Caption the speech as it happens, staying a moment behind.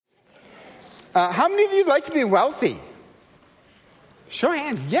How many of you would like to be wealthy? Show of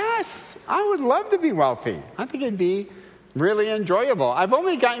hands. Yes, I would love to be wealthy. I think it'd be really enjoyable. I've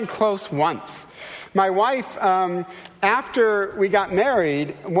only gotten close once. My wife, after we got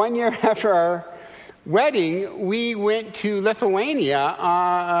married, 1 year after our wedding, we went to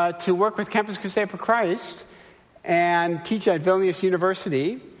Lithuania to work with Campus Crusade for Christ and teach at Vilnius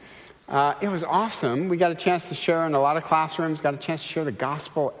University. It was awesome. We got a chance to share in a lot of classrooms, got a chance to share the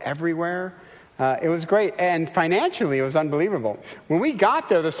gospel everywhere. It was great. And financially, it was unbelievable. When we got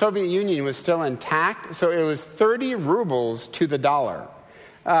there, the Soviet Union was still intact, so it was 30 rubles to the dollar.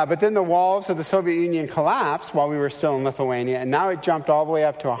 But then the walls of the Soviet Union collapsed while we were still in Lithuania, and now it jumped all the way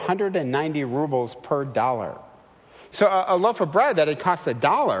up to 190 rubles per dollar. So a loaf of bread that had cost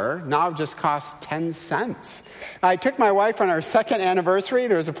 $1 now just costs 10 cents. I took my wife on our second anniversary.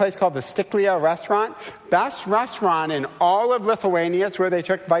 There was a place called the Stiklia restaurant. Best restaurant in all of Lithuania. It's where they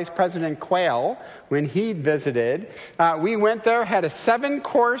took Vice President Quayle when he visited. We went there, had a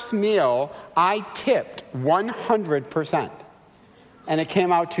 7-course meal. I tipped 100%. And it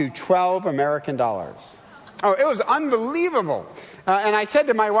came out to 12 American dollars. Oh, it was unbelievable. And I said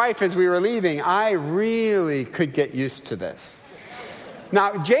to my wife as we were leaving, I really could get used to this.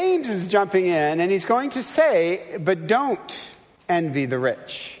 Now, James is jumping in, and he's going to say, but don't envy the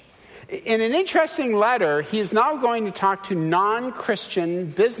rich. In an interesting letter, he is now going to talk to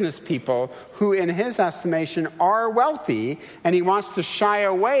non-Christian business people who, in his estimation, are wealthy, and he wants to shy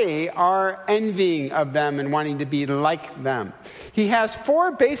away our envying of them and wanting to be like them. He has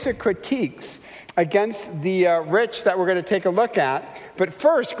 4 basic critiques against the rich that we're going to take a look at. But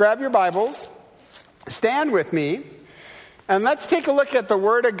first, grab your Bibles, stand with me, and let's take a look at the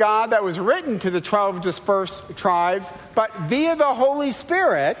Word of God that was written to the 12 dispersed tribes, but via the Holy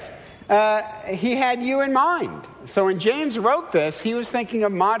Spirit, he had you in mind. So when James wrote this, he was thinking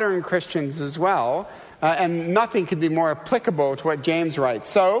of modern Christians as well, and nothing could be more applicable to what James writes.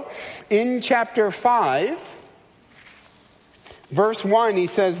 So in chapter 5, verse 1, he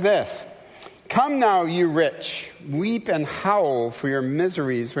says this, "Come now, you rich, weep and howl for your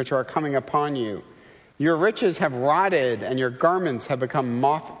miseries which are coming upon you. Your riches have rotted, and your garments have become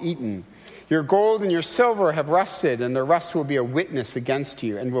moth-eaten. Your gold and your silver have rusted, and the rust will be a witness against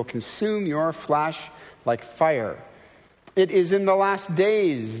you, and will consume your flesh like fire. It is in the last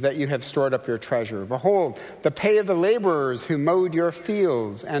days that you have stored up your treasure. Behold, the pay of the laborers who mowed your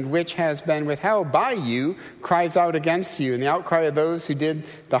fields, and which has been withheld by you, cries out against you, and the outcry of those who did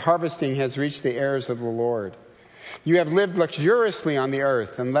the harvesting has reached the ears of the Lord. You have lived luxuriously on the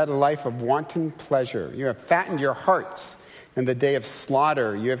earth and led a life of wanton pleasure. You have fattened your hearts in the day of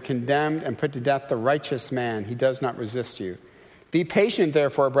slaughter. You have condemned and put to death the righteous man. He does not resist you. Be patient,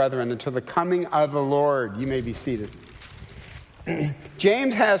 therefore, brethren, until the coming of the Lord." You may be seated.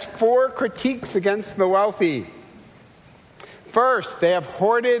 James has 4 critiques against the wealthy. First, they have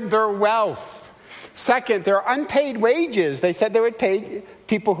hoarded their wealth. Second, their unpaid wages. They said they would pay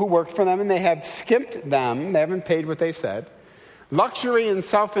people who worked for them, and they have skimped them. They haven't paid what they said. Luxury and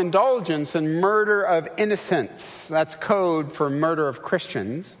self-indulgence and murder of innocents. That's code for murder of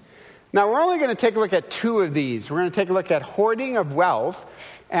Christians. Now, we're only going to take a look at 2 of these. We're going to take a look at hoarding of wealth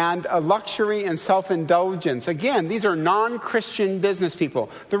and luxury and self-indulgence. Again, these are non-Christian business people.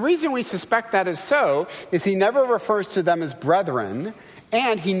 The reason we suspect that is so is he never refers to them as brethren,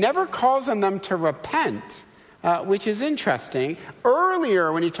 and he never calls on them to repent, which is interesting.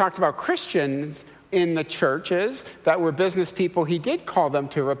 Earlier, when he talked about Christians in the churches that were business people, he did call them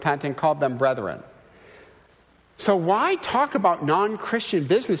to repent and called them brethren. So why talk about non-Christian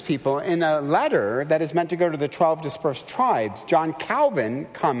business people in a letter that is meant to go to the 12 dispersed tribes? John Calvin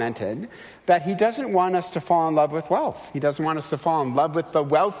commented that he doesn't want us to fall in love with wealth. He doesn't want us to fall in love with the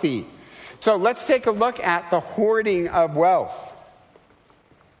wealthy. So let's take a look at the hoarding of wealth.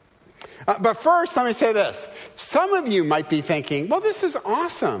 But first, let me say this. Some of you might be thinking, well, this is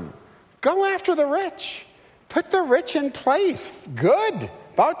awesome. Go after the rich. Put the rich in place. Good.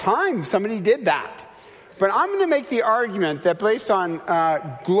 About time somebody did that. But I'm going to make the argument that based on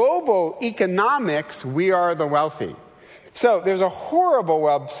global economics, we are the wealthy. So there's a horrible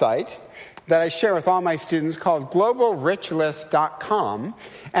website that I share with all my students called globalrichlist.com.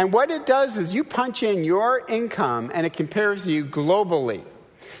 And what it does is you punch in your income and it compares you globally.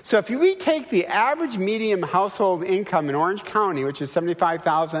 So if we take the average median household income in Orange County, which is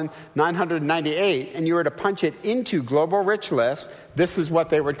 $75,998, and you were to punch it into Global Rich List, this is what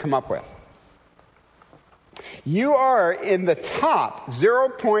they would come up with. You are in the top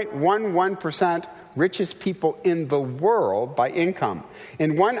 0.11% richest people in the world by income.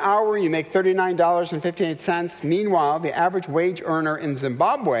 In 1 hour, you make $39.58. Meanwhile, the average wage earner in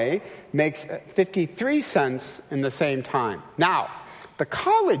Zimbabwe makes 53 cents in the same time. Now, the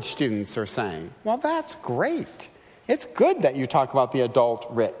college students are saying, well, that's great. It's good that you talk about the adult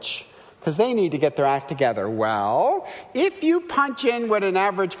rich, because they need to get their act together. Well, if you punch in what an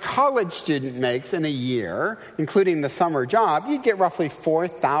average college student makes in a year, including the summer job, you'd get roughly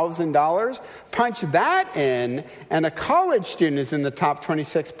 $4,000. Punch that in, and a college student is in the top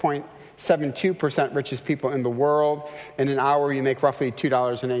 26.72% richest people in the world. In an hour, you make roughly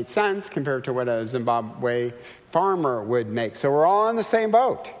 $2.08 compared to what a Zimbabwe farmer would make. So we're all in the same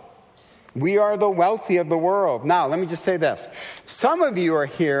boat. We are the wealthy of the world. Now, let me just say this. Some of you are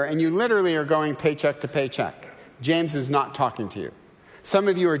here and you literally are going paycheck to paycheck. James is not talking to you. Some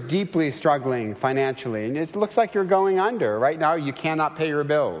of you are deeply struggling financially and it looks like you're going under. Right now, you cannot pay your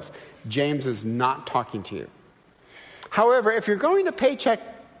bills. James is not talking to you. However, if you're going to paycheck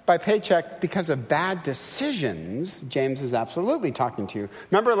by paycheck because of bad decisions, James is absolutely talking to you.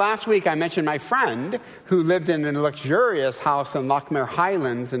 Remember last week I mentioned my friend who lived in a luxurious house in Lochmere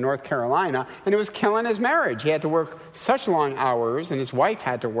Highlands in North Carolina, and it was killing his marriage. He had to work such long hours, and his wife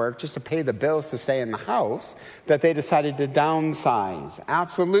had to work just to pay the bills to stay in the house, that they decided to downsize.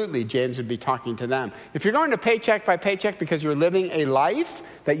 Absolutely, James would be talking to them. If you're going to paycheck by paycheck because you're living a life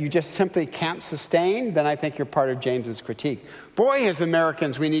that you just simply can't sustain, then I think you're part of James's critique. Boy, as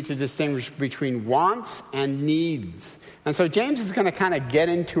Americans, we need to distinguish between wants and needs. And so James is going to kind of get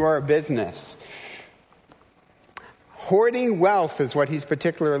into our business. Hoarding wealth is what he's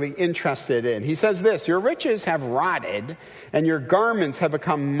particularly interested in. He says this, your riches have rotted and your garments have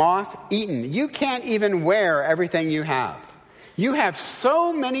become moth-eaten. You can't even wear everything you have. You have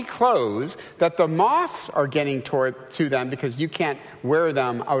so many clothes that the moths are getting to them because you can't wear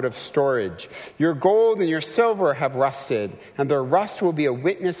them out of storage. Your gold and your silver have rusted, and their rust will be a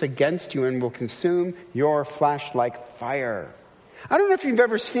witness against you and will consume your flesh like fire. I don't know if you've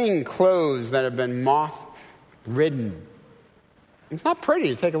ever seen clothes that have been moth-ridden. It's not pretty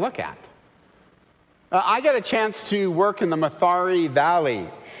to take a look at. I got a chance to work in the Mathare Valley.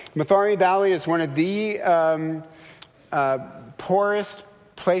 Mathare Valley is one of the poorest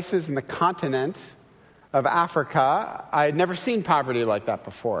places in the continent of Africa. I had never seen poverty like that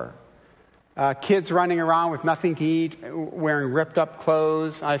before. Kids running around with nothing to eat, wearing ripped up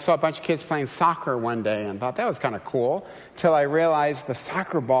clothes. I saw a bunch of kids playing soccer one day and thought that was kind of cool, till I realized the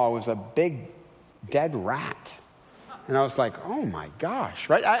soccer ball was a big dead rat. And I was like, oh my gosh,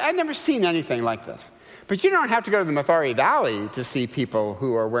 right? I'd never seen anything like this. But you don't have to go to the Mathare Valley to see people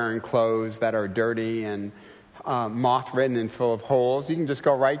who are wearing clothes that are dirty and moth-ridden and full of holes. You can just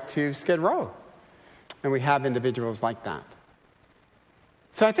go right to Skid Row. And we have individuals like that.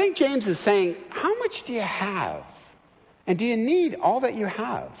 So I think James is saying, how much do you have? And do you need all that you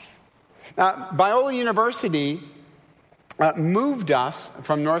have? Biola University moved us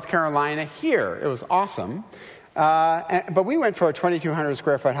from North Carolina here. It was awesome. But we went from a 2,200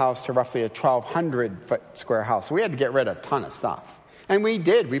 square foot house to roughly a 1,200 foot square house. So we had to get rid of a ton of stuff. And we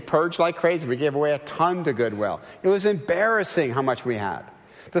did. We purged like crazy. We gave away a ton to Goodwill. It was embarrassing how much we had.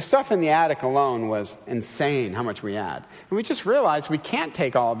 The stuff in the attic alone was insane how much we had. And we just realized we can't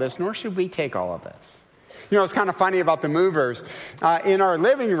take all of this, nor should we take all of this. You know, it's kind of funny about the movers. In our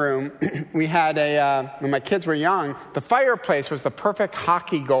living room, we had when my kids were young, the fireplace was the perfect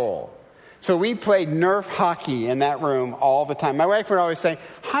hockey goal. So we played Nerf hockey in that room all the time. My wife would always say,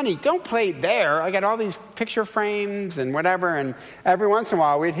 honey, don't play there. I got all these picture frames and whatever. And every once in a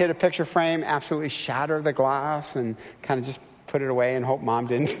while, we'd hit a picture frame, absolutely shatter the glass, and kind of just put it away and hope mom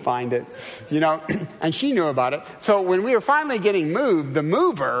didn't find it, you know. And she knew about it. So when we were finally getting moved, the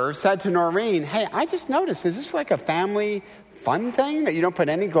mover said to Noreen, hey, I just noticed, is this like a family fun thing that you don't put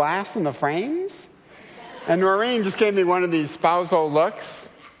any glass in the frames? And Noreen just gave me one of these spousal looks.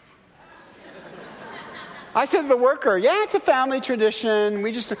 I said to the worker, yeah, it's a family tradition.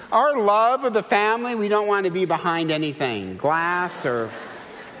 Our love of the family, we don't want to be behind anything, glass or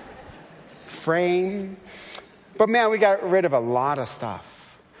frame. But man, we got rid of a lot of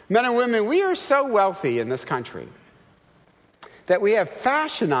stuff. Men and women, we are so wealthy in this country that we have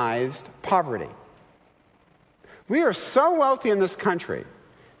fashionized poverty. We are so wealthy in this country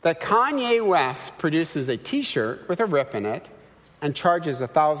that Kanye West produces a t-shirt with a rip in it and charges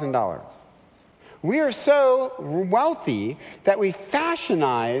 $1,000. We are so wealthy that we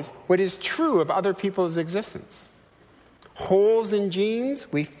fashionize what is true of other people's existence. Holes in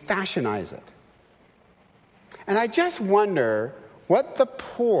jeans, we fashionize it. And I just wonder what the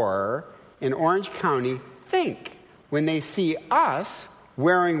poor in Orange County think when they see us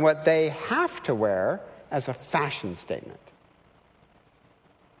wearing what they have to wear as a fashion statement.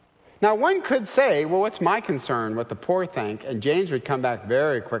 Now, one could say, well, what's my concern, what the poor think? And James would come back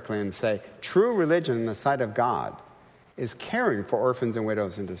very quickly and say, true religion in the sight of God is caring for orphans and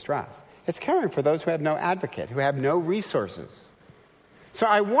widows in distress. It's caring for those who have no advocate, who have no resources. So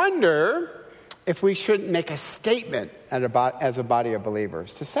I wonder if we shouldn't make a statement as a body of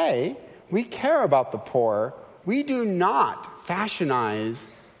believers to say, we care about the poor. We do not fashionize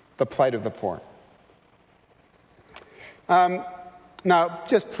the plight of the poor. Now,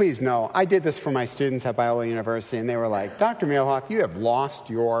 just please know, I did this for my students at Biola University, and they were like, Dr. Muehlhoff, you have lost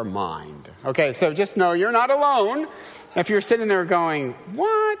your mind. Okay, so just know you're not alone if you're sitting there going,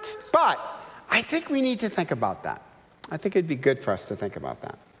 what? But I think we need to think about that. I think it'd be good for us to think about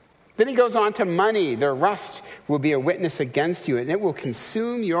that. Then he goes on to money. The rust will be a witness against you, and it will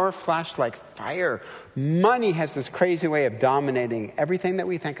consume your flesh like fire. Money has this crazy way of dominating everything that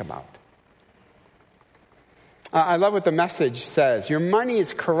we think about. I love what the Message says. Your money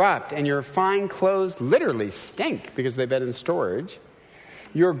is corrupt, and your fine clothes literally stink because they've been in storage.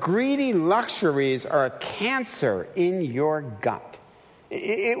 Your greedy luxuries are a cancer in your gut.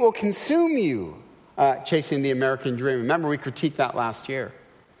 It will consume you, chasing the American dream. Remember, we critiqued that last year.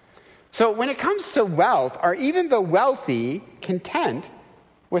 So when it comes to wealth, are even the wealthy content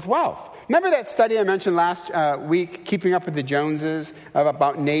with wealth? Remember that study I mentioned last week, Keeping Up with the Joneses,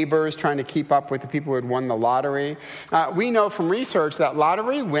 about neighbors trying to keep up with the people who had won the lottery? We know from research that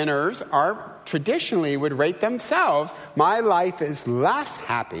lottery winners are traditionally would rate themselves, my life is less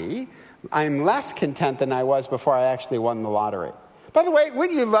happy, I'm less content than I was before I actually won the lottery. By the way,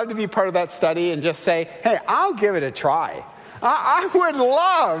 wouldn't you love to be part of that study and just say, hey, I'll give it a try. I would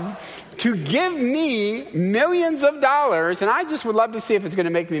love to give me millions of dollars, and I just would love to see if it's going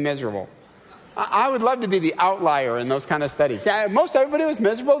to make me miserable. I would love to be the outlier in those kind of studies. Yeah, most everybody was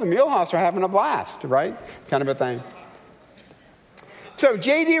miserable. The Muehlhoffs are having a blast, right? Kind of a thing. So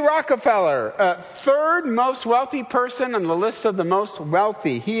J.D. Rockefeller, third most wealthy person on the list of the most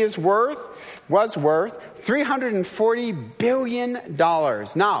wealthy. He was worth $340 billion.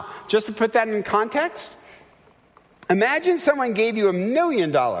 Now, just to put that in context, imagine someone gave you $1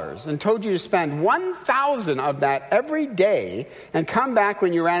 million and told you to spend 1,000 of that every day and come back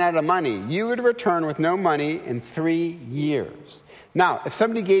when you ran out of money. You would return with no money in 3 years. Now, if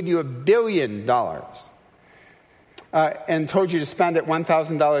somebody gave you $1 billion and told you to spend it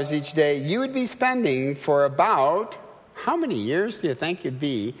 $1,000 each day, you would be spending for about, how many years do you think you'd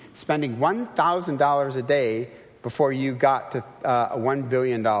be spending $1,000 a day before you got to $1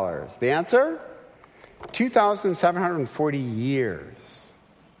 billion? The answer? 2,740 years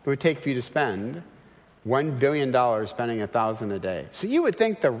it would take for you to spend $1 billion spending $1,000 a day. So you would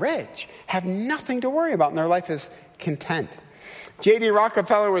think the rich have nothing to worry about and their life is content. J.D.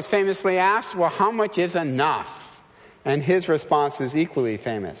 Rockefeller was famously asked, well, how much is enough? And his response is equally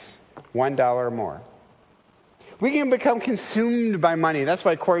famous, $1 or more. We can become consumed by money. That's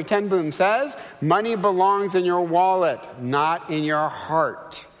why Corrie ten Boom says, money belongs in your wallet, not in your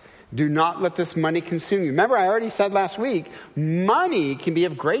heart. Do not let this money consume you. Remember, I already said last week, money can be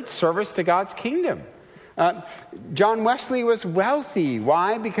of great service to God's kingdom. John Wesley was wealthy.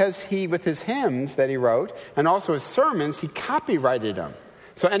 Why? Because he, with his hymns that he wrote, and also his sermons, he copyrighted them.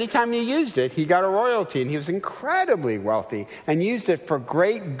 So anytime he used it, he got a royalty, and he was incredibly wealthy and used it for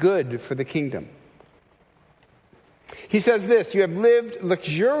great good for the kingdom. He says this, you have lived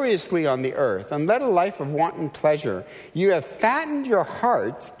luxuriously on the earth and led a life of wanton pleasure. You have fattened your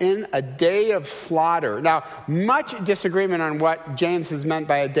hearts in a day of slaughter. Now, much disagreement on what James has meant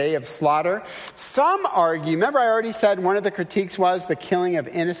by a day of slaughter. Some argue, remember I already said one of the critiques was the killing of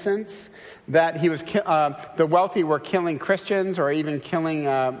innocents, that he was the wealthy were killing Christians or even killing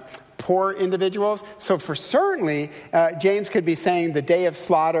poor individuals. So for certainly, James could be saying the day of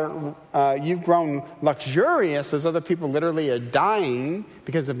slaughter, you've grown luxurious as other people literally are dying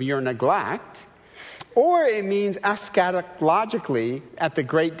because of your neglect. Or it means eschatologically at the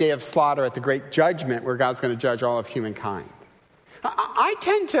great day of slaughter, at the great judgment where God's going to judge all of humankind. I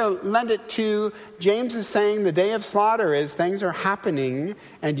tend to lend it to James is saying the day of slaughter is things are happening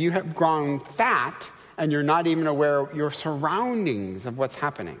and you have grown fat and you're not even aware of your surroundings of what's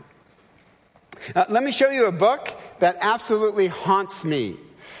happening. Let me show you a book that absolutely haunts me.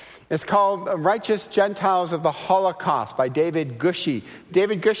 It's called Righteous Gentiles of the Holocaust by David Gushee.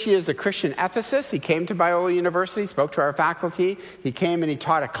 David Gushee is a Christian ethicist. He came to Biola University, spoke to our faculty. He came and he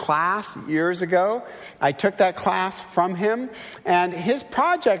taught a class years ago. I took that class from him. And his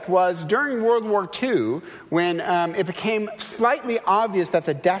project was during World War II, when it became slightly obvious that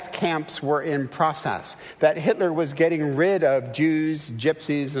the death camps were in process, that Hitler was getting rid of Jews,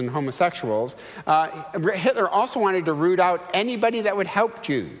 gypsies, and homosexuals. Hitler also wanted to root out anybody that would help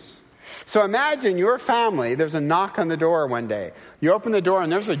Jews. So imagine your family, there's a knock on the door one day. You open the door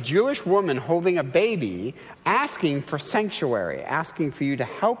and there's a Jewish woman holding a baby asking for sanctuary, asking for you to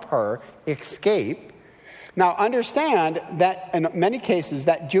help her escape. Now understand that in many cases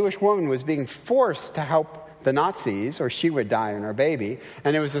that Jewish woman was being forced to help the Nazis or she would die and her baby,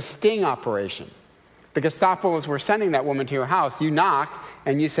 and it was a sting operation. The Gestapos were sending that woman to your house. You knock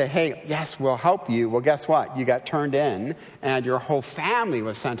and you say, hey, yes, we'll help you. Well, guess what? You got turned in and your whole family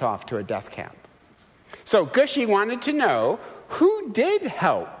was sent off to a death camp. So Gushee wanted to know who did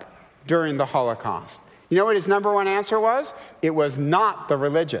help during the Holocaust. You know what his number one answer was? It was not the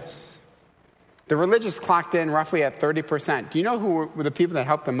religious. The religious clocked in roughly at 30%. Do you know who were the people that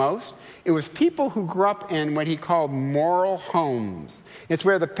helped the most? It was people who grew up in what he called moral homes. It's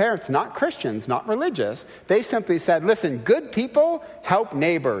where the parents, not Christians, not religious, they simply said, listen, good people help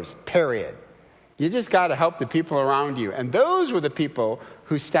neighbors, period. You just got to help the people around you. And those were the people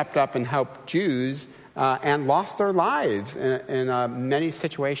who stepped up and helped Jews and lost their lives in many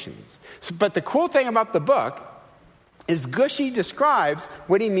situations. But the cool thing about the book is Gushee describes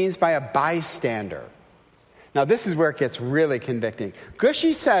what he means by a bystander. Now, this is where it gets really convicting.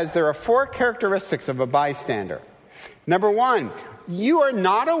 Gushee says there are 4 characteristics of a bystander. Number 1, you are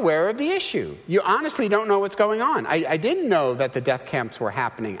not aware of the issue. You honestly don't know what's going on. I didn't know that the death camps were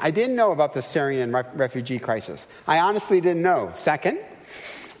happening. I didn't know about the Syrian refugee crisis. I honestly didn't know. Second,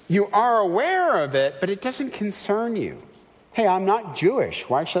 you are aware of it, but it doesn't concern you. Hey, I'm not Jewish.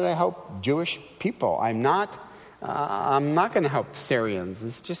 Why should I help Jewish people? I'm not going to help Syrians.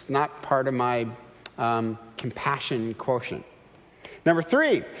 It's just not part of my compassion quotient. Number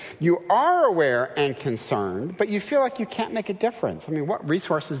 3, you are aware and concerned, but you feel like you can't make a difference. I mean, what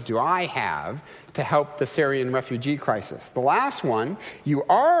resources do I have to help the Syrian refugee crisis? The last one, you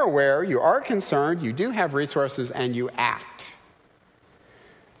are aware, you are concerned, you do have resources, and you act.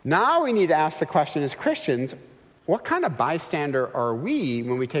 Now we need to ask the question as Christians, what kind of bystander are we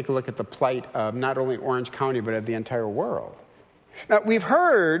when we take a look at the plight of not only Orange County, but of the entire world? Now, we've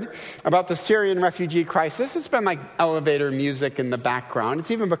heard about the Syrian refugee crisis. It's been like elevator music in the background. It's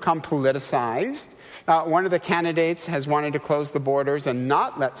even become politicized. One of the candidates has wanted to close the borders and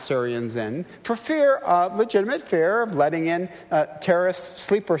not let Syrians in for legitimate fear of letting in terrorist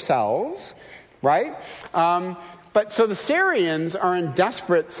sleeper cells, right? But so the Syrians are in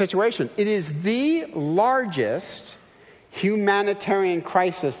desperate situation. It is the largest humanitarian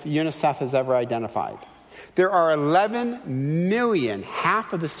crisis the UNICEF has ever identified. There are 11 million,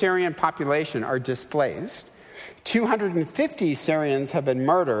 half of the Syrian population are displaced. 250 Syrians have been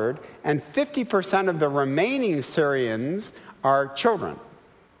murdered, and 50% of the remaining Syrians are children.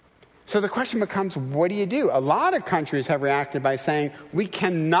 So the question becomes, what do you do? A lot of countries have reacted by saying, we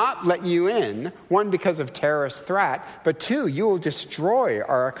cannot let you in, 1, because of terrorist threat, but 2, you will destroy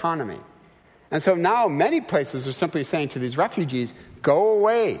our economy. And so now many places are simply saying to these refugees, go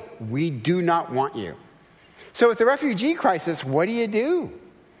away, we do not want you. So with the refugee crisis, what do you do?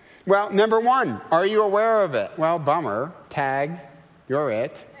 Well, number 1, are you aware of it? Well, bummer, tag, you're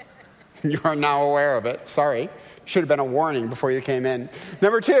it. You are now aware of it, sorry. Should have been a warning before you came in.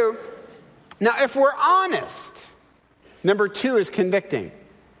 Number 2, now, if we're honest, number 2 is convicting.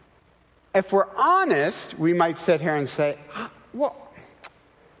 If we're honest, we might sit here and say, well,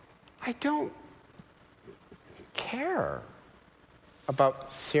 I don't care about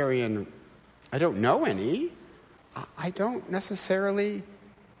Syrian, I don't know any. I don't necessarily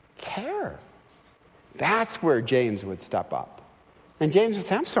care. That's where James would step up. And James would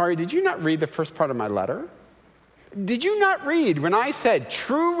say, I'm sorry, did you not read the first part of my letter? Did you not read when I said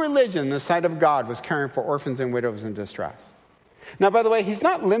true religion in the sight of God was caring for orphans and widows in distress? Now, by the way, he's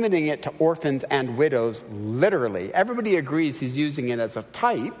not limiting it to orphans and widows literally. Everybody agrees he's using it as a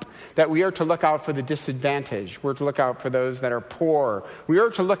type that we are to look out for the disadvantaged. We're to look out for those that are poor. We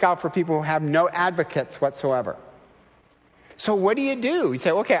are to look out for people who have no advocates whatsoever. So what do? You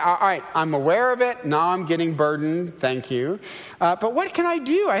say, okay, all right, I'm aware of it. Now I'm getting burdened. Thank you. But what can I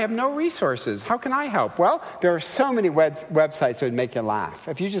do? I have no resources. How can I help? Well, there are so many websites that would make you laugh.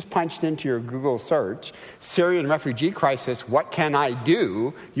 If you just punched into your Google search, Syrian refugee crisis, what can I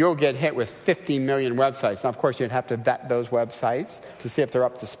do? You'll get hit with 50 million websites. Now, of course, you'd have to vet those websites to see if they're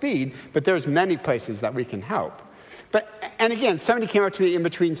up to speed. But there's many places that we can help. And again, somebody came up to me in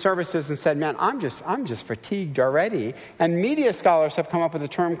between services and said, man, I'm just fatigued already. And media scholars have come up with a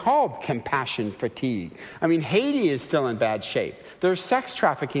term called compassion fatigue. I mean, Haiti is still in bad shape. There's sex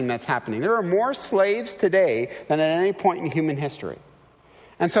trafficking that's happening. There are more slaves today than at any point in human history.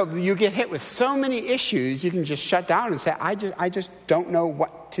 And so you get hit with so many issues, you can just shut down and say, I just don't know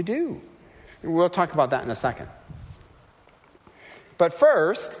what to do. We'll talk about that in a second. But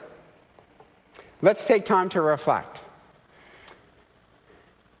first, let's take time to reflect.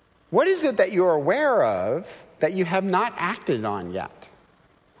 What is it that you're aware of that you have not acted on yet?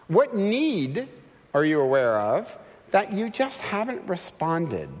 What need are you aware of that you just haven't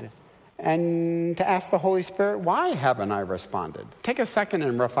responded? And to ask the Holy Spirit, why haven't I responded? Take a second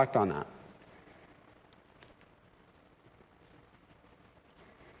and reflect on that.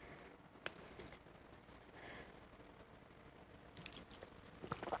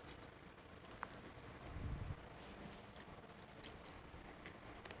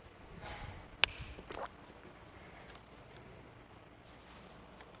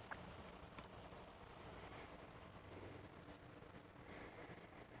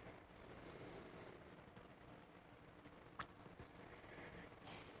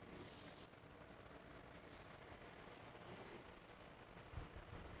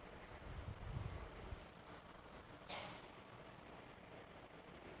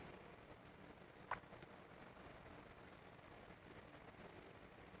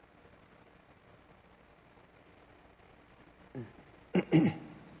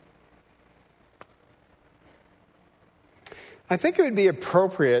 I think it would be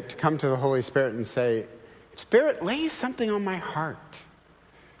appropriate to come to the Holy Spirit and say, Spirit, lay something on my heart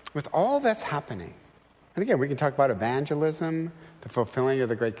with all that's happening. And again, we can talk about evangelism, the fulfilling of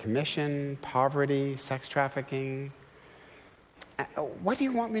the Great Commission, poverty, sex trafficking. What do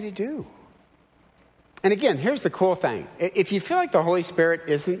you want me to do? And again, here's the cool thing. If you feel like the Holy Spirit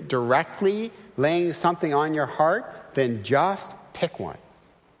isn't directly laying something on your heart, then just pick one.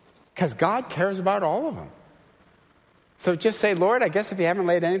 Because God cares about all of them. So just say, Lord, I guess if you haven't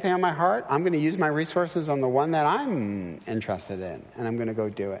laid anything on my heart, I'm going to use my resources on the one that I'm interested in, and I'm going to go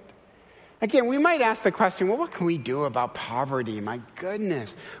do it. Again, we might ask the question, well, what can we do about poverty? My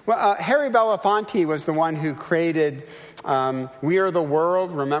goodness. Well, Harry Belafonte was the one who created We Are the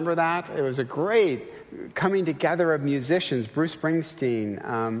World. Remember that? It was a great coming together of musicians. Bruce Springsteen,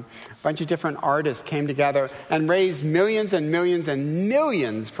 a bunch of different artists came together and raised millions and millions and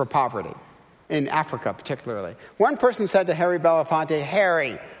millions for poverty. In Africa, particularly. One person said to Harry Belafonte,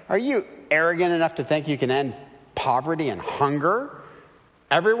 Harry, are you arrogant enough to think you can end poverty and hunger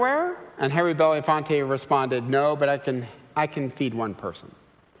everywhere? And Harry Belafonte responded, no, but I can feed one person.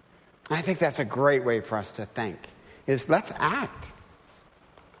 And I think that's a great way for us to think, is let's act.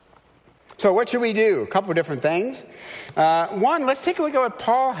 So what should we do? A couple of different things. One, let's take a look at what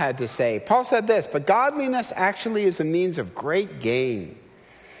Paul had to say. Paul said this, but godliness actually is a means of great gain,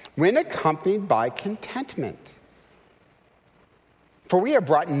 when accompanied by contentment. For we have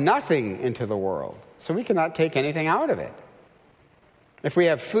brought nothing into the world, so we cannot take anything out of it. If we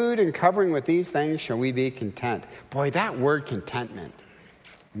have food and covering with these things, shall we be content? Boy, that word contentment.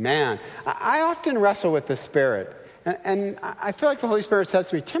 Man, I often wrestle with the Spirit, and I feel like the Holy Spirit says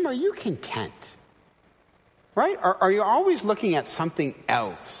to me, Tim, are you content? Right? Are you always looking at something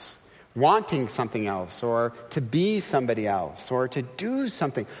else? Wanting something else, or to be somebody else, or to do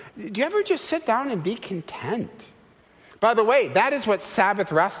something. Do you ever just sit down and be content? By the way, that is what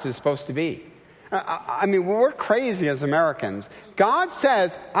Sabbath rest is supposed to be. I mean, we're crazy as Americans. God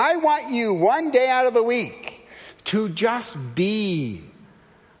says, I want you one day out of the week to just be.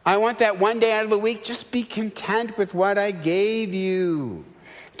 I want that one day out of the week, just be content with what I gave you.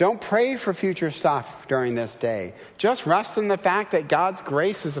 Don't pray for future stuff during this day. Just rest in the fact that God's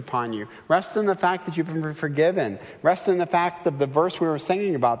grace is upon you. Rest in the fact that you've been forgiven. Rest in the fact of the verse we were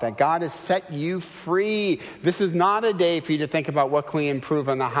singing about, that God has set you free. This is not a day for you to think about what can we improve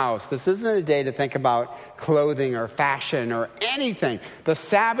on the house. This isn't a day to think about clothing or fashion or anything. The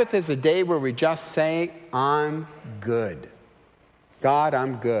Sabbath is a day where we just say, I'm good. God,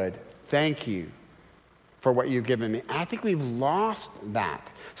 I'm good. Thank you. for what you've given me. And I think we've lost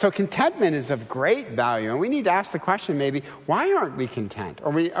that. So contentment is of great value. And we need to ask the question maybe, why aren't we content?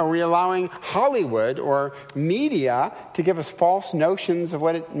 Are we allowing Hollywood or media to give us false notions of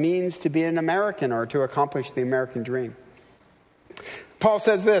what it means to be an American or to accomplish the American dream? Paul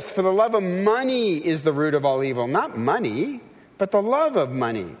says this, for the love of money is the root of all evil. Not money, but the love of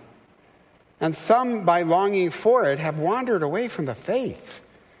money. And some, by longing for it, have wandered away from the faith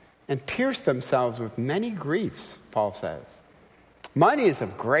and pierced themselves with many griefs, Paul says. Money is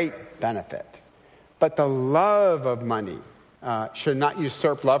of great benefit, but the love of money should not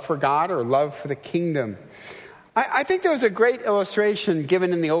usurp love for God or love for the kingdom. I think there was a great illustration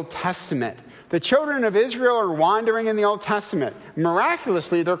given in the Old Testament. The children of Israel are wandering in the Old Testament.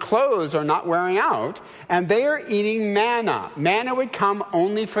 Miraculously, their clothes are not wearing out, and they are eating manna. Manna would come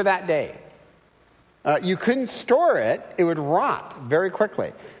only for that day. You couldn't store it. It would rot very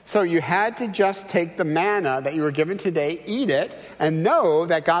quickly. So you had to just take the manna that you were given today, eat it, and know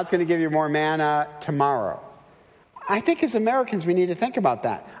that God's going to give you more manna tomorrow. I think as Americans, we need to think about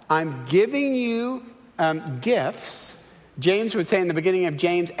that. I'm giving you gifts. James would say in the beginning of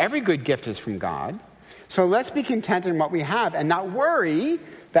James, every good gift is from God. So let's be content in what we have and not worry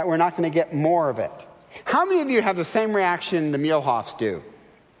that we're not going to get more of it. How many of you have the same reaction the Muehlhoffs do?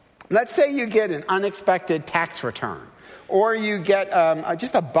 Let's say you get an unexpected tax return, or you get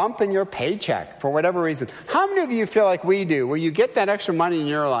just a bump in your paycheck for whatever reason. How many of you feel like we do, where you get that extra money and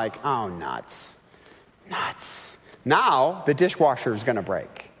you're like, oh, nuts. Now the dishwasher is going to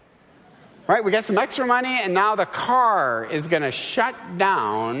break. Right? We get some extra money, and now the car is going to shut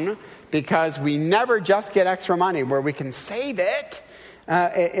down because we never just get extra money where we can save it.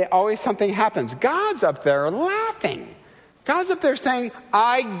 Always something happens. God's up there laughing. God's up there saying,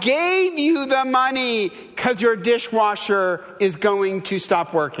 I gave you the money because your dishwasher is going to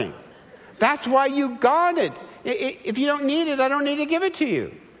stop working. That's why you got it. If you don't need it, I don't need to give it to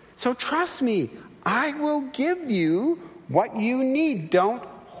you. So trust me, I will give you what you need. Don't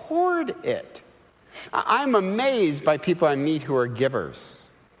hoard it. I'm amazed by people I meet who are givers.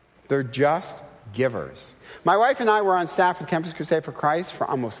 They're just givers. My wife and I were on staff with Campus Crusade for Christ for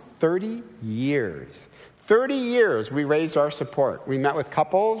almost 30 years. 30 years we raised our support. We met with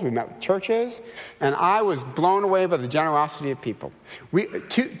couples, we met with churches, and I was blown away by the generosity of people.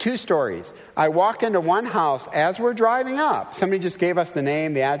 Two stories. I walk into one house as we're driving up. Somebody just gave us the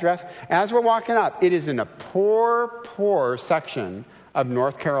name, the address. As we're walking up, it is in a poor section of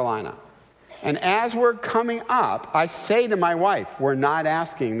North Carolina. And as we're coming up, I say to my wife, we're not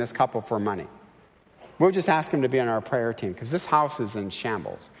asking this couple for money. We'll just ask them to be on our prayer team because this house is in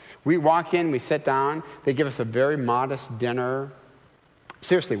shambles. We walk in, we sit down, they give us a very modest dinner.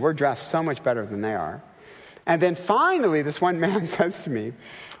 Seriously, we're dressed so much better than they are. And then finally, this one man says to me,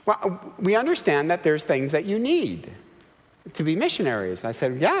 well, we understand that there's things that you need to be missionaries. I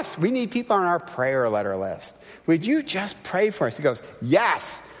said, yes, we need people on our prayer letter list. Would you just pray for us? He goes,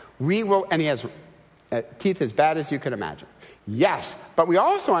 yes, we will. And he has teeth as bad as you could imagine. Yes, but we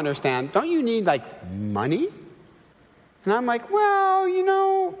also understand, don't you need, money? And I'm like, well,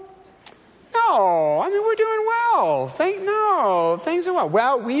 no. I mean, we're doing well. Things are well.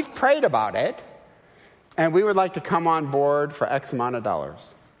 Well, we've prayed about it, and we would like to come on board for X amount of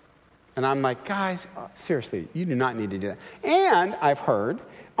dollars. And I'm like, guys, seriously, you do not need to do that. And I've heard,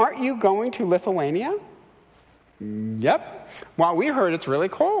 aren't you going to Lithuania? Yep. Well, we heard it's really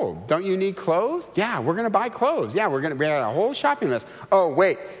cold. Don't you need clothes? Yeah, we're going to buy clothes. Yeah, we had a whole shopping list. Oh,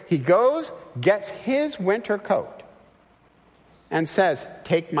 wait. He goes, gets his winter coat, and says,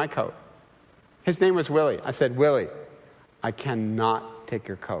 take my coat. His name was Willie. I said, Willie, I cannot take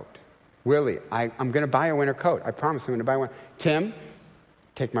your coat. Willie, I'm going to buy a winter coat. I promise I'm going to buy one. Tim,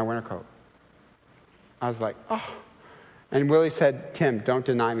 take my winter coat. I was like, oh. And Willie said, Tim, don't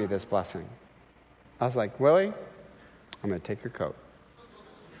deny me this blessing. I was like, Willie, I'm going to take your coat.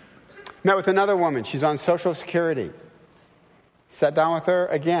 Met with another woman. She's on Social Security. Sat down with her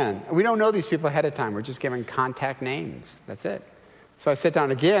again. We don't know these people ahead of time. We're just giving contact names. That's it. So I sit down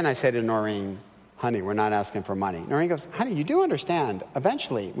again. I say to Noreen, honey, we're not asking for money. Noreen goes, honey, you do understand.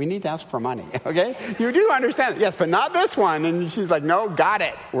 Eventually, we need to ask for money, okay? You do understand. Yes, but not this one. And she's like, no, got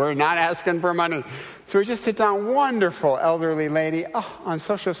it. We're not asking for money. So we just sit down. Wonderful elderly lady on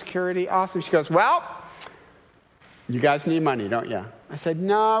Social Security. Awesome. She goes, well, you guys need money, don't you? I said,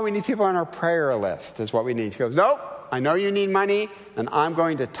 no, we need people on our prayer list is what we need. She goes, nope, I know you need money, and I'm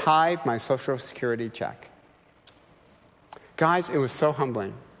going to tithe my Social Security check. Guys, it was so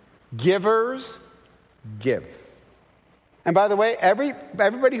humbling. Givers give. And by the way,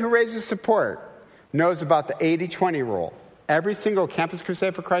 everybody who raises support knows about the 80-20 rule. every single Campus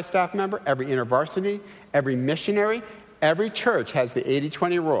Crusade for Christ staff member, every InterVarsity, every missionary, every church has the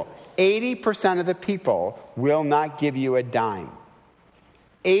 80-20 rule. 80% of the people will not give you a dime.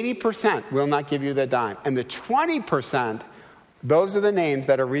 80% will not give you the dime. And the 20%, those are the names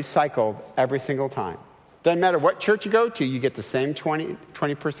that are recycled every single time. Doesn't matter what church you go to, you get the same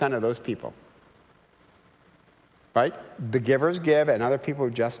 20% of those people. Right? The givers give and other people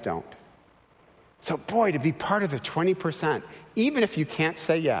just don't. So boy, to be part of the 20%, even if you can't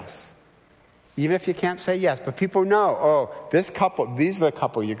say yes. Even if you can't say yes. But people know, this couple, these are the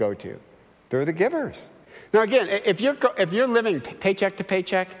couple you go to. They're the givers. Now again, if you're living paycheck to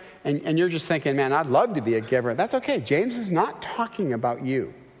paycheck and you're just thinking, man, I'd love to be a giver, that's okay. James is not talking about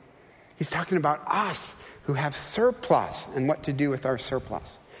you. He's talking about us who have surplus and what to do with our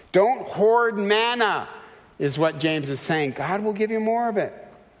surplus. Don't hoard manna, is what James is saying. God will give you more of it.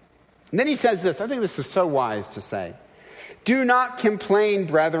 And then he says this. I think this is so wise to say. Do not complain,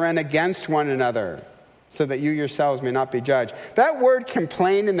 brethren, against one another, so that you yourselves may not be judged. That word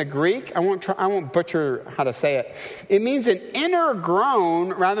complain in the Greek, I won't butcher how to say it. It means an inner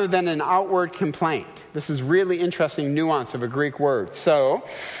groan rather than an outward complaint. This is really interesting nuance of a Greek word. So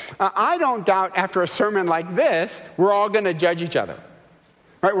I don't doubt after a sermon like this, we're all going to judge each other.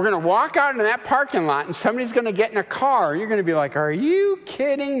 Right? We're going to walk out in that parking lot and somebody's going to get in a car. And you're going to be like, are you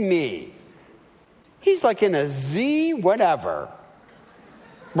kidding me? He's like in a Z whatever.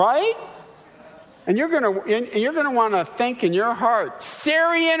 Right? And you're going to want to think in your heart,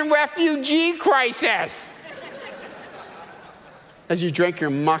 Syrian refugee crisis. As you drink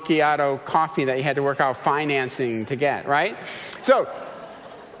your macchiato coffee that you had to work out financing to get, right? So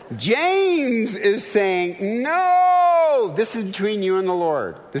James is saying, no, this is between you and the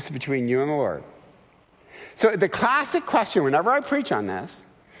Lord. This is between you and the Lord. So the classic question, whenever I preach on this,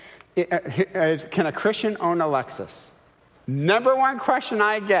 is, can a Christian own a Lexus? Number one question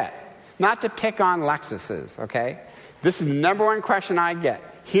I get. Not to pick on Lexuses, okay? This is the number one question I get.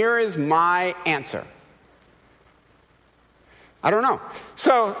 Here is my answer. I don't know.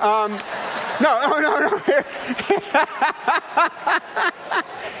 So, no.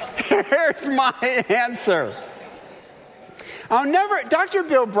 Here's my answer. Dr.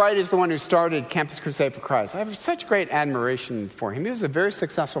 Bill Bright is the one who started Campus Crusade for Christ. I have such great admiration for him. He was a very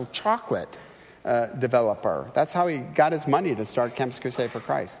successful chocolate developer. That's how he got his money to start Campus Crusade for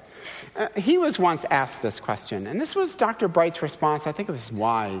Christ. He was once asked this question, and this was Dr. Bright's response. I think it was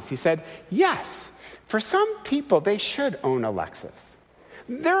wise. He said, yes, for some people, they should own a Lexus.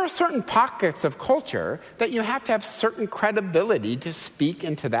 There are certain pockets of culture that you have to have certain credibility to speak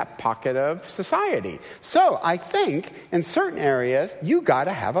into that pocket of society. So I think in certain areas, you got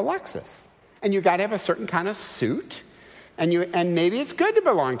to have a Lexus. And you got to have a certain kind of suit. And maybe it's good to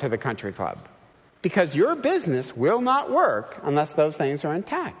belong to the country club. Because your business will not work unless those things are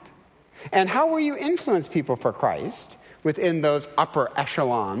intact. And how will you influence people for Christ within those upper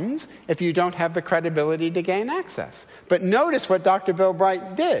echelons if you don't have the credibility to gain access? But notice what Dr. Bill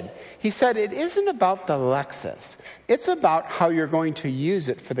Bright did. He said it isn't about the Lexus. It's about how you're going to use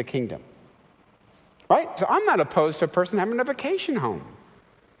it for the kingdom. Right? So I'm not opposed to a person having a vacation home.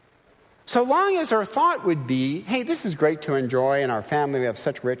 So long as our thought would be, hey, this is great to enjoy in our family. We have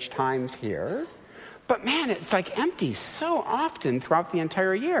such rich times here. But man, it's like empty so often throughout the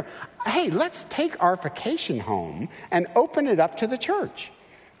entire year. Hey, let's take our vacation home and open it up to the church.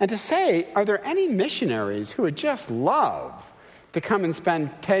 And to say, are there any missionaries who would just love to come and spend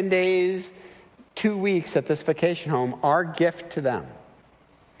 10 days, 2 weeks at this vacation home, our gift to them?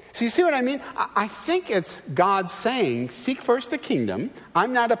 So you see what I mean? I think it's God saying, seek first the kingdom.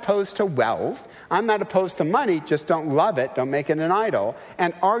 I'm not opposed to wealth. I'm not opposed to money. Just don't love it. Don't make it an idol.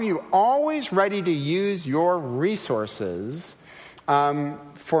 And are you always ready to use your resources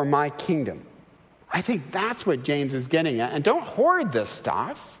for my kingdom? I think that's what James is getting at. And don't hoard this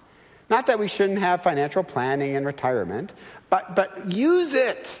stuff. Not that we shouldn't have financial planning and retirement, but use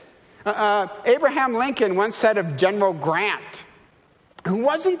it. Abraham Lincoln once said of General Grant, who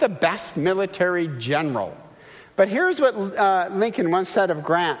wasn't the best military general. But here's what Lincoln once said of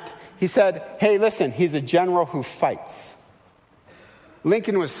Grant. He said, hey, listen, he's a general who fights.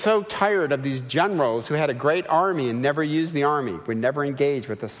 Lincoln was so tired of these generals who had a great army and never used the army, would never engage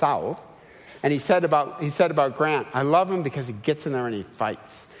with the South. And he said about Grant, I love him because he gets in there and he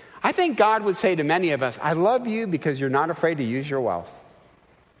fights. I think God would say to many of us, I love you because you're not afraid to use your wealth.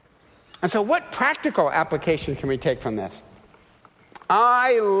 And so what practical application can we take from this?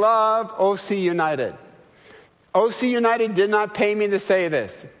 I love OC United. OC United did not pay me to say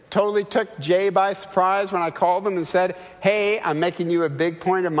this. totally took Jay by surprise when I called him and said, hey, I'm making you a big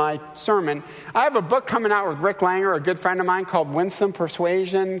point of my sermon. I have a book coming out with Rick Langer, a good friend of mine, called Winsome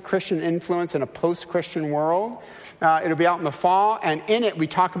Persuasion, Christian Influence in a Post-Christian World. It'll be out in the fall, and in it we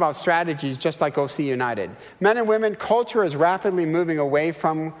talk about strategies just like OC United. Men and women, culture is rapidly moving away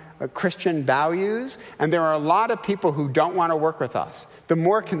from Christian values, and there are a lot of people who don't want to work with us. The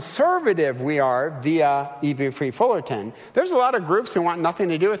more conservative we are via EV Free Fullerton, there's a lot of groups who want nothing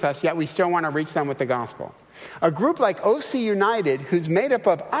to do with us, yet we still want to reach them with the gospel. A group like OC United, who's made up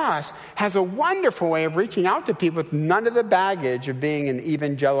of us, has a wonderful way of reaching out to people with none of the baggage of being an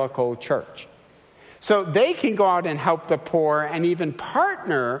evangelical church. So they can go out and help the poor and even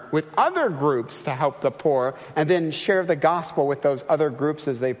partner with other groups to help the poor and then share the gospel with those other groups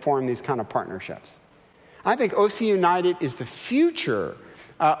as they form these kind of partnerships. I think OC United is the future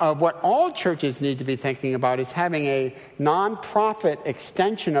of what all churches need to be thinking about, is having a nonprofit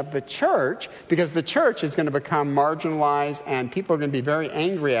extension of the church, because the church is going to become marginalized and people are going to be very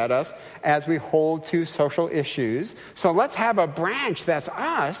angry at us as we hold to social issues. So let's have a branch that's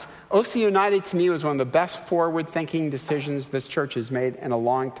us. OC United, to me, was one of the best forward-thinking decisions this church has made in a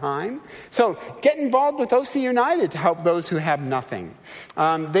long time. So get involved with OC United to help those who have nothing.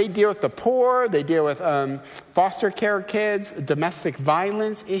 They deal with the poor. They deal with foster care kids. Domestic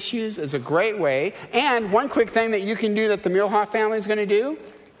violence issues is a great way. And one quick thing that you can do that the Muehlhoff family is going to do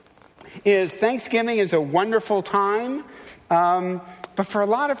is Thanksgiving is a wonderful time. But for a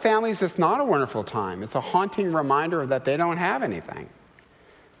lot of families, it's not a wonderful time. It's a haunting reminder that they don't have anything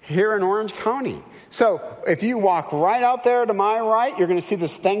here in Orange County. So if you walk right out there to my right, you're going to see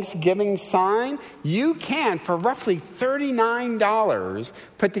this Thanksgiving sign. You can, for roughly $39,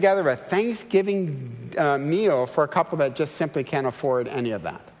 put together a Thanksgiving meal for a couple that just simply can't afford any of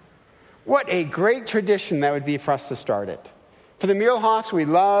that. What a great tradition that would be for us to start it. For the Muehlhoffs, we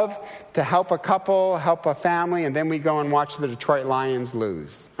love to help a couple, help a family, and then we go and watch the Detroit Lions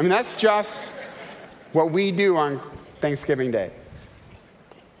lose. I mean, that's just what we do on Thanksgiving Day.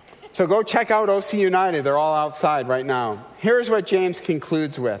 So go check out OC United. They're all outside right now. Here's what James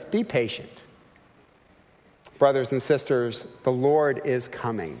concludes with. Be patient. Brothers and sisters, the Lord is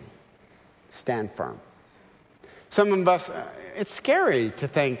coming. Stand firm. Some of us, it's scary to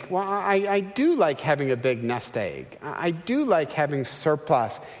think, well, I do like having a big nest egg. I do like having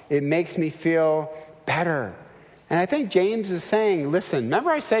surplus. It makes me feel better. And I think James is saying, listen, remember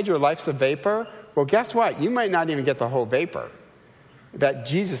I said your life's a vapor? Well, guess what? You might not even get the whole vapor. That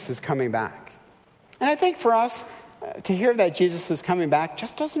Jesus is coming back. And I think for us, to hear that Jesus is coming back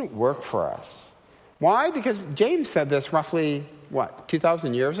just doesn't work for us. Why? Because James said this roughly,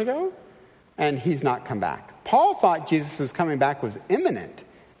 2,000 years ago? And he's not come back. Paul thought Jesus' coming back was imminent,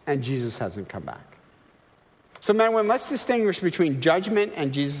 and Jesus hasn't come back. So men and women, let's distinguish between judgment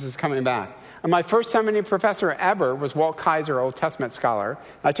and Jesus' coming back. And my first seminary professor ever was Walt Kaiser, Old Testament scholar.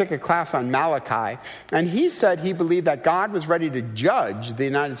 I took a class on Malachi, and he said he believed that God was ready to judge the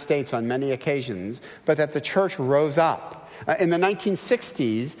United States on many occasions, but that the church rose up. In the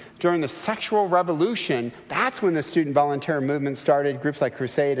 1960s, during the sexual revolution, that's when the student volunteer movement started, groups like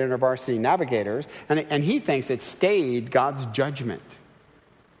Crusade and InterVarsity Navigators, and he thinks it stayed God's judgment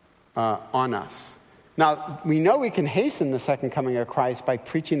on us. Now, we know we can hasten the second coming of Christ by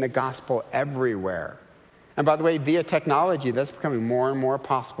preaching the gospel everywhere. And by the way, via technology, that's becoming more and more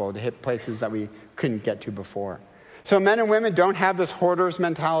possible to hit places that we couldn't get to before. So men and women don't have this hoarder's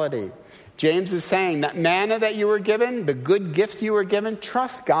mentality. James is saying that manna that you were given, the good gifts you were given,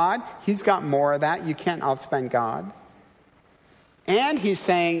 trust God. He's got more of that. You can't outspend God. And he's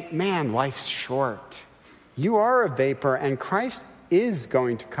saying, man, life's short. You are a vapor, and Christ is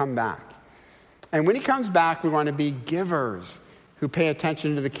going to come back. And when he comes back, we want to be givers who pay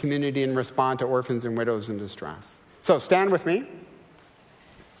attention to the community and respond to orphans and widows in distress. So stand with me.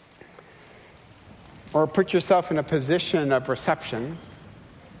 Or put yourself in a position of reception.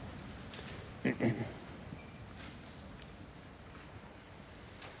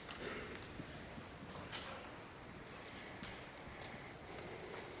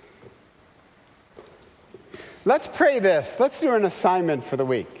 Let's pray this. Let's do an assignment for the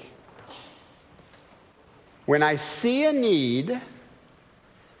week. When I see a need,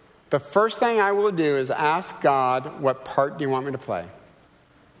 the first thing I will do is ask God, what part do you want me to play?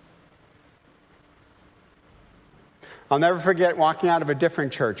 I'll never forget walking out of a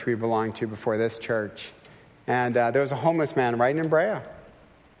different church we belonged to before this church. And there was a homeless man right in Brea.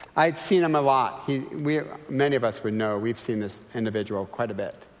 I'd seen him a lot. Many of us would know. We've seen this individual quite a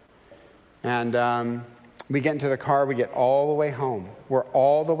bit. And we get into the car. We get all the way home. We're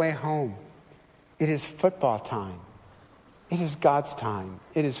all the way home. It is football time. It is God's time.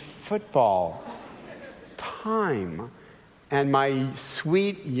 It is football time. And my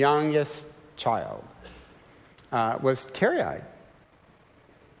sweet youngest child was teary-eyed.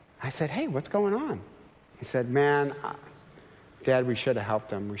 I said, hey, what's going on? He said, man, Dad, we should have helped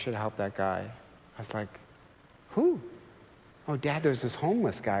him. We should have helped that guy. I was like, who? Oh, Dad, there's this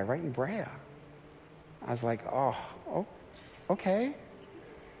homeless guy right in Brea. I was like, oh, okay.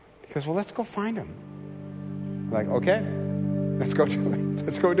 He goes, well, let's go find him. I'm like, okay, let's go do it.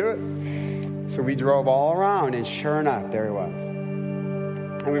 Let's go do it. So we drove all around, and sure enough, there he was.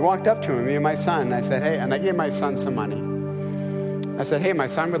 And we walked up to him, me and my son, and I said, hey, and I gave my son some money. I said, hey, my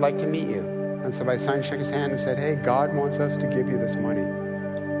son would like to meet you. And so my son shook his hand and said, hey, God wants us to give you this money.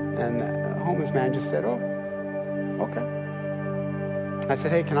 And the homeless man just said, oh, okay. I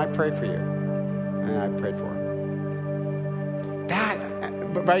said, hey, can I pray for you? And I prayed for him.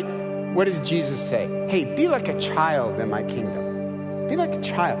 Right? What does Jesus say? Hey, be like a child in my kingdom. Be like a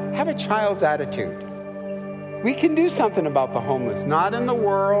child. Have a child's attitude. We can do something about the homeless. Not in the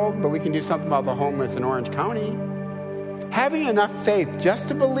world, but we can do something about the homeless in Orange County. Having enough faith just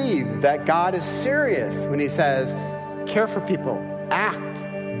to believe that God is serious when he says, care for people,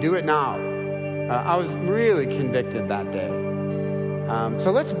 act, do it now. I was really convicted that day.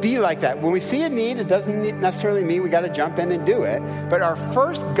 So let's be like that. When we see a need, it doesn't necessarily mean we got to jump in and do it. But our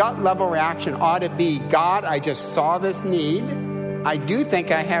first gut level reaction ought to be, God, I just saw this need. I do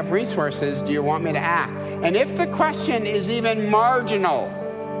think I have resources. Do you want me to act? And if the question is even marginal,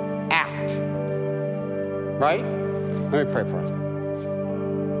 act. Right? Let me pray for us.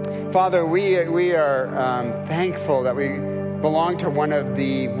 Father, we are thankful that we belong to one of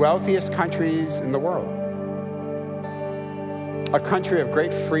the wealthiest countries in the world. A country of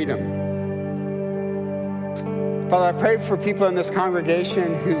great freedom. Father, I pray for people in this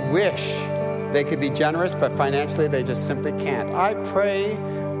congregation who wish they could be generous, but financially they just simply can't. I pray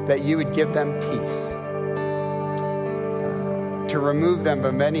that you would give them peace, to remove them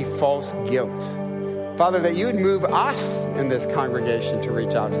of any false guilt. Father, that you would move us in this congregation to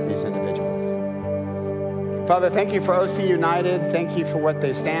reach out to these individuals. Father, thank you for OC United. Thank you for what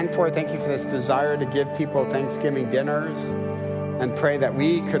they stand for. Thank you for this desire to give people Thanksgiving dinners, and pray that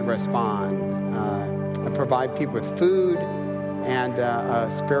we could respond and provide people with food and a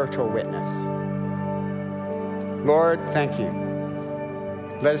spiritual witness. Lord, thank you.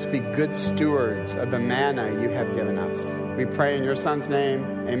 Let us be good stewards of the manna you have given us. We pray in your Son's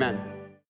name. Amen.